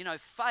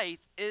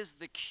 faith is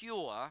the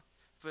cure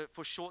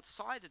for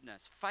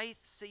short-sightedness. Faith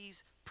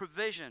sees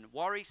provision.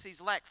 Worry sees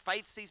lack.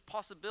 Faith sees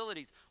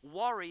possibilities.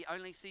 Worry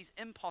only sees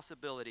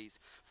impossibilities.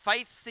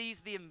 Faith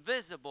sees the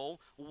invisible.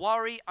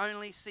 Worry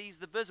only sees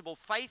the visible.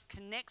 Faith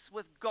connects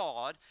with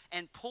God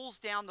and pulls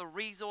down the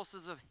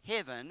resources of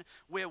heaven,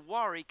 where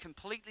worry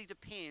completely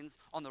depends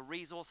on the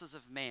resources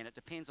of man. It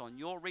depends on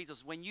your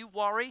resources. When you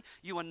worry,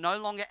 you are no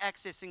longer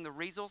accessing the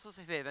resources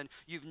of heaven.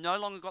 You've no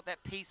longer got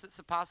that peace that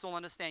surpasses all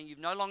understanding. You've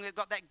no longer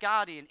got that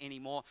guardian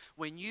anymore.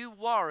 When you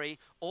worry,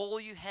 all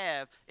you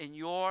have in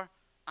your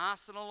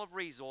arsenal of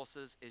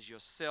resources is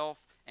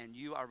yourself, and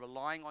you are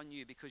relying on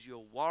you because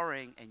you're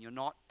worrying and you're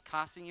not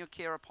casting your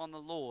care upon the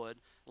Lord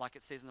like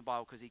it says in the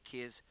Bible, because he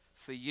cares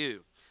for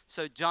you.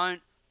 So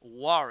don't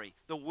worry.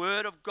 The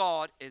Word of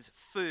God is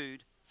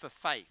food for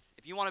faith.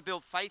 If you want to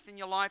build faith in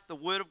your life, the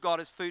Word of God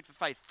is food for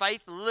faith.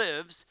 Faith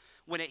lives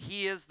when it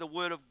hears the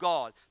Word of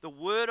God. The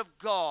Word of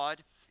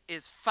God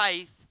is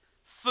faith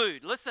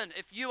food. Listen,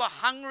 if you are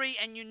hungry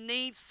and you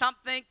need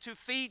something to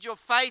feed your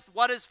faith,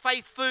 what is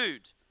faith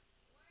food?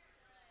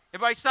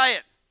 Everybody say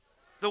it.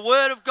 The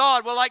Word of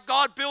God. We're like,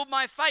 God, build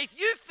my faith.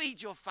 You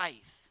feed your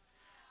faith.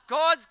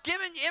 God's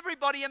given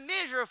everybody a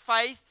measure of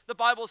faith, the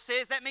Bible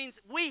says. That means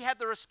we have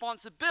the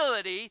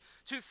responsibility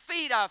to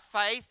feed our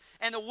faith,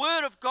 and the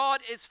Word of God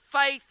is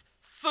faith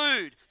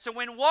food. So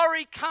when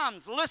worry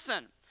comes,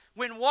 listen,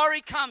 when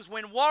worry comes,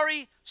 when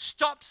worry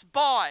stops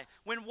by,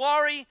 when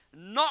worry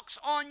knocks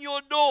on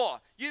your door,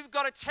 you've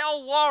got to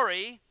tell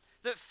worry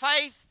that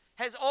faith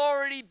has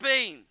already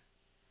been,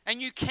 and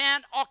you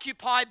can't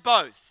occupy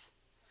both.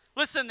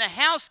 Listen, the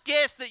house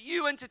guest that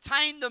you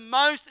entertain the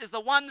most is the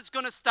one that's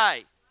going to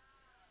stay.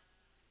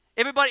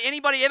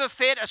 Anybody ever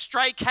fed a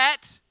stray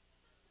cat?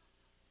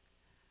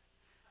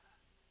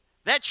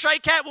 That stray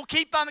cat will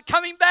keep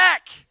coming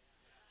back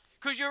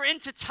because you're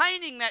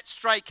entertaining that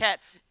stray cat.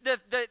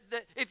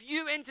 If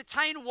you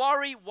entertain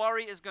worry,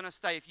 worry is going to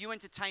stay. If you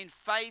entertain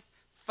faith,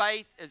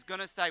 faith is going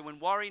to stay. When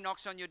worry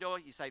knocks on your door,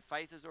 you say,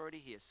 faith is already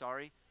here.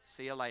 Sorry,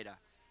 see you later.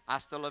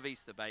 Hasta la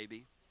vista,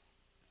 baby.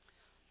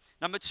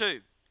 Number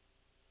 2,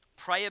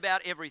 pray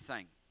about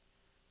everything.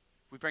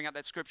 We bring up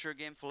that scripture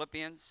again,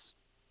 Philippians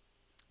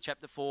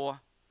chapter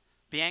 4.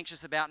 Be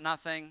anxious about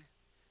nothing,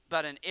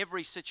 but in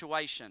every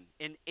situation,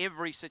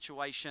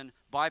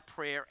 by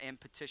prayer and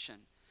petition.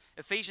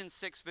 Ephesians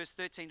 6, verse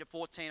 13 to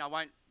 14, I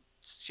won't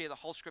share the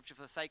whole scripture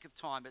for the sake of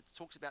time, but it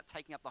talks about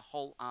taking up the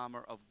whole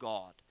armor of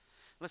God.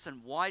 Listen,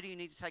 why do you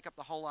need to take up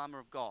the whole armor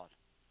of God?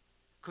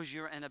 Because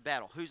you're in a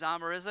battle. Whose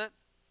armor is it?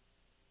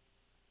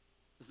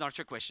 It's not a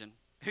trick question.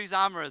 Whose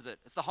armor is it?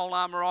 It's the whole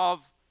armor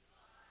of?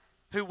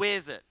 Who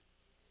wears it?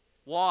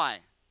 Why?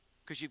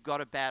 Because you've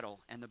got a battle,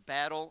 and the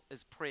battle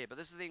is prayer. But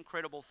this is the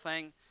incredible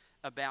thing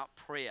about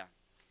prayer,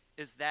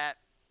 is that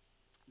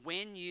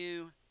when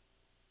you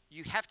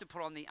have to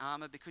put on the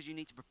armor because you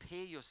need to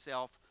prepare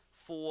yourself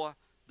for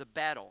the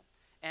battle.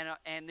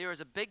 And there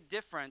is a big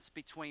difference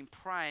between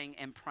praying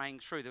and praying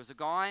through. There was a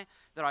guy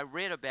that I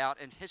read about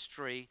in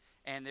history,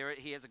 and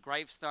he has a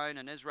gravestone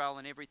in Israel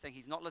and everything.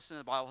 He's not listed in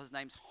the Bible. His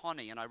name's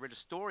Honi, and I read a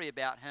story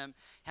about him,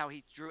 how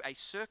he drew a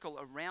circle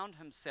around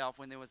himself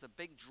when there was a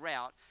big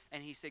drought,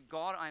 and he said,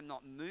 God, I'm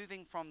not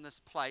moving from this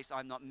place.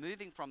 I'm not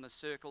moving from the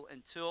circle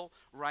until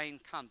rain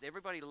comes.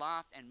 Everybody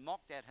laughed and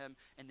mocked at him,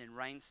 and then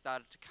rain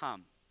started to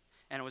come.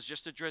 And it was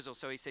just a drizzle.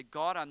 So he said,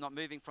 God, I'm not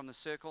moving from the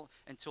circle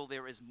until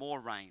there is more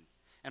rain.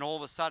 And all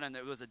of a sudden,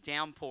 it was a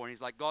downpour. And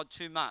he's like, God,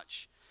 too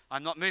much.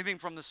 I'm not moving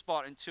from the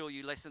spot until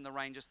you lessen the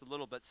rain just a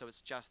little bit so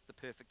it's just the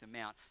perfect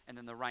amount. And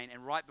then the rain.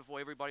 And right before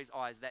everybody's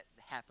eyes, that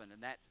happened.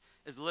 And that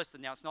is listed.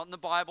 Now, it's not in the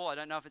Bible. I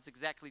don't know if it's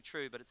exactly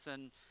true, but it's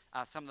in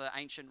some of the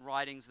ancient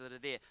writings that are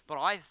there. But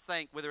I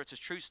think, whether it's a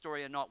true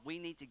story or not, we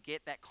need to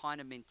get that kind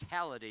of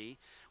mentality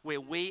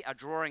where we are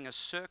drawing a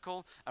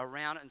circle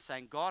around it and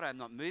saying, God, I'm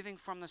not moving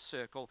from the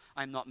circle.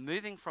 I'm not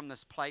moving from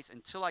this place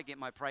until I get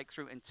my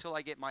breakthrough, until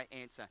I get my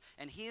answer.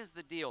 And here's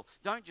the deal.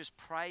 Don't just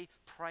pray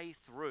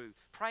through.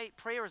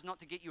 Prayer is not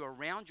to get you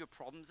around your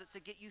problems. It's to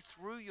get you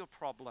through your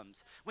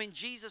problems. When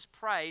Jesus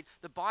prayed,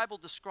 the Bible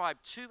described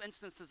 2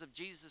 instances of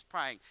Jesus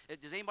praying.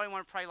 Does anybody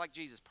want to pray like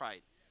Jesus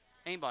prayed?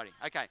 Anybody?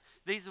 Okay.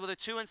 These were the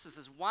 2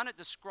 instances. One, it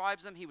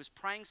describes him. He was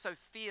praying so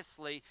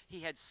fiercely,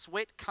 he had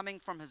sweat coming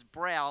from his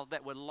brow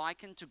that were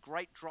likened to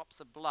great drops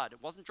of blood.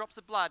 It wasn't drops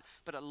of blood,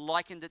 but it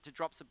likened it to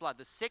drops of blood.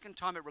 The second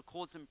time it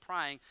records him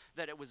praying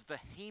that it was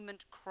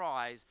vehement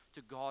cries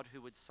to God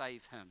who would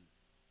save him.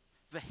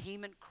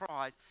 Vehement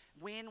cries.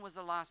 When was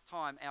the last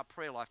time our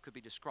prayer life could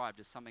be described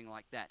as something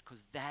like that?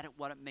 Because that's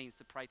what it means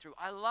to pray through.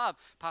 I love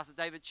Pastor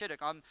David Chittick.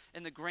 I'm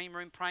in the green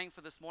room praying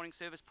for this morning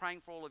service,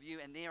 praying for all of you,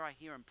 and there I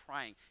hear him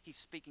praying. He's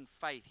speaking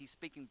faith. He's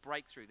speaking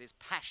breakthrough. There's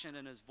passion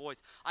in his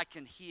voice. I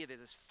can hear there's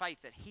this faith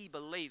that he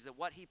believes that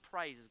what he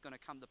prays is going to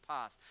come to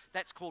pass.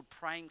 That's called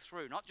praying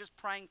through. Not just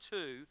praying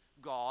to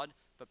God,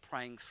 but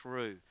praying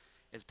through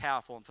is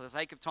powerful. And for the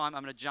sake of time,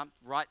 I'm going to jump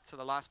right to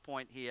the last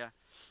point here,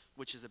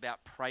 which is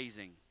about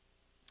praising.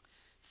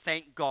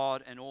 Thank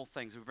God in all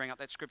things. We bring up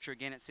that scripture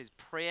again. It says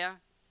prayer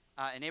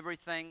in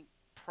everything,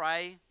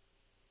 pray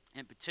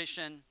and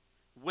petition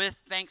with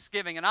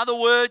thanksgiving. In other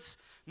words,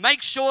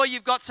 make sure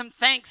you've got some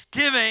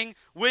thanksgiving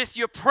with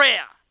your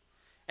prayer.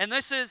 And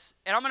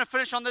I'm going to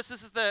finish on this.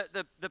 This is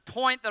the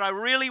point that I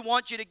really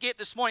want you to get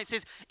this morning. It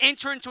says,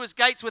 enter into his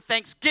gates with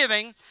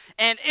thanksgiving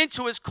and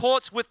into his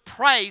courts with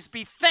praise.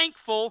 Be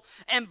thankful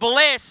and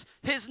bless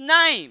his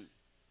name.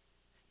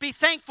 Be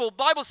thankful. The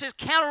Bible says,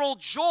 count it all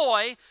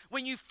joy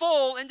when you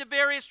fall into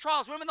various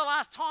trials. When was the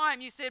last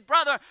time you said,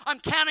 brother, I'm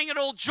counting it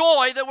all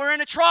joy that we're in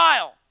a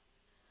trial?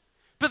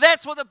 But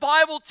that's what the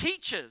Bible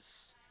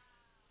teaches.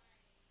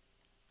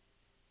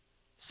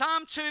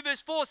 Psalm 2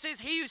 verse 4 says,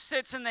 he who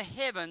sits in the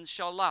heavens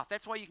shall laugh.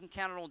 That's why you can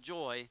count it all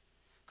joy,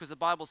 because the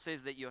Bible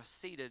says that you're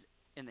seated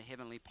in the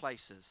heavenly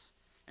places.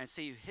 And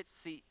he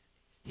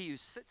who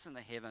sits in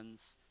the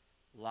heavens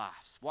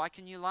laughs. Why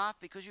can you laugh?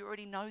 Because you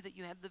already know that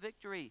you have the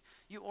victory.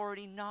 You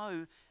already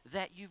know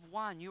that you've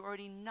won. You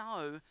already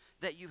know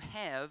that you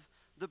have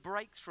the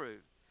breakthrough.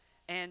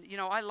 And,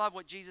 I love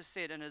what Jesus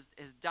said in his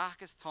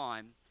darkest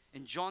time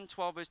in John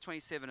 12, verse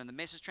 27, in the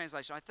Message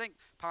translation. I think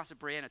Pastor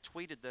Brianna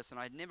tweeted this, and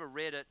I'd never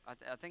read it.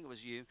 I think it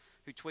was you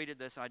who tweeted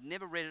this. I'd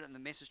never read it in the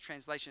Message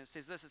translation. It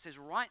says this. It says,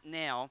 right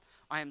now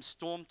I am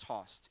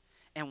storm-tossed,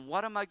 And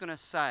what am I going to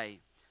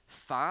say?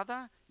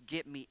 Father,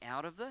 get me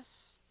out of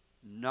this?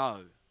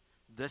 No.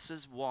 This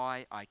is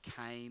why I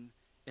came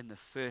in the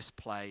first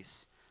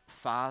place.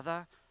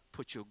 Father,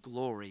 put your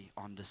glory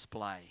on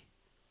display.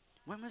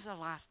 When was the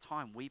last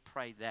time we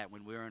prayed that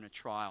when we were in a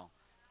trial?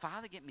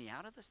 Father, get me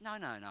out of this? No.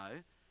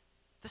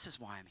 This is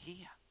why I'm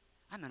here.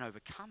 I'm an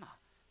overcomer.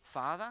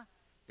 Father,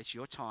 it's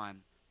your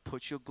time.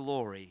 Put your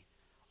glory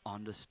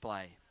on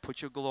display.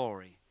 Put your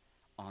glory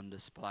on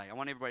display. I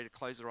want everybody to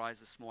close their eyes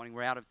this morning.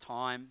 We're out of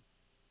time,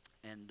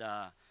 and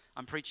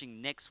I'm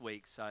preaching next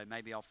week, so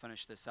maybe I'll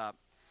finish this up.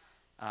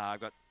 I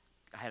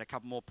had a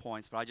couple more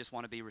points, but I just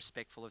want to be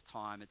respectful of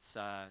time. It's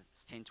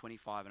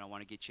 10:25, and I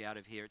want to get you out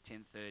of here at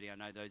 10:30. I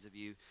know those of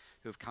you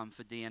who have come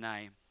for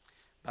DNA.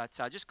 But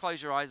just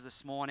close your eyes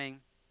this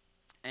morning,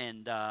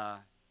 and I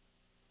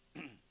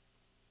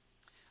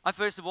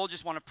first of all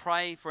just want to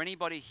pray for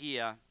anybody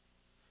here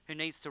who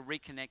needs to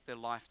reconnect their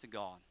life to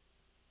God.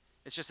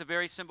 It's just a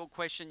very simple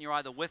question. You're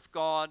either with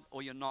God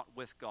or you're not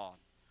with God.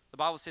 The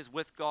Bible says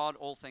with God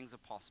all things are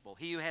possible.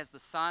 He who has the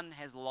Son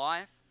has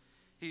life.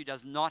 He who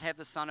does not have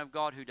the Son of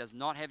God, who does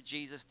not have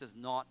Jesus, does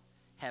not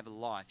have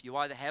life. You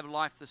either have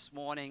life this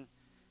morning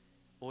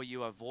or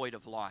you are void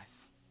of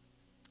life.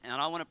 And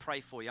I want to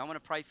pray for you. I want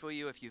to pray for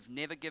you if you've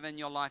never given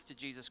your life to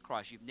Jesus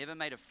Christ. You've never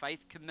made a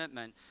faith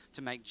commitment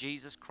to make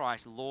Jesus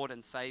Christ Lord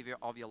and Savior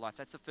of your life.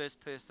 That's the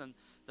first person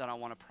that I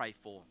want to pray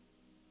for.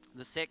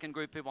 The second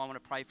group of people I want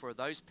to pray for are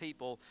those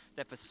people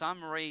that for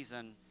some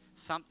reason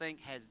something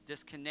has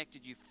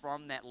disconnected you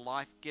from that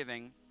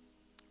life-giving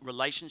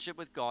relationship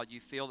with God.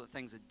 You feel that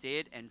things are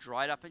dead and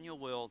dried up in your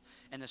world,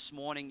 and this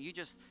morning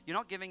you're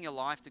not giving your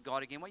life to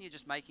God again. What you're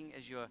just making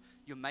is you're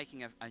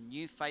making a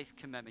new faith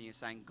commitment. You're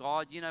saying,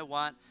 God, you know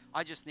what?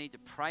 I just need to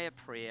pray a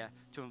prayer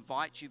to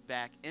invite you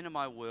back into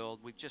my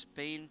world. We've just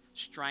been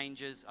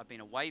strangers. I've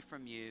been away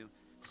from you.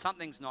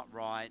 Something's not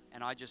right,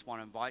 and I just want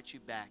to invite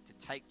you back to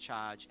take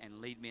charge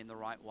and lead me in the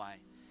right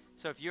way.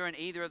 So if you're in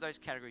either of those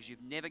categories,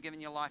 you've never given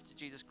your life to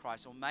Jesus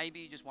Christ, or maybe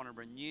you just want to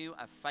renew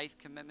a faith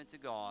commitment to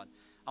God,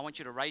 I want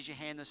you to raise your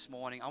hand this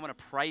morning. I want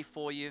to pray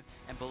for you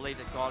and believe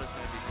that God is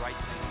going to do great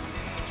things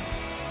for you.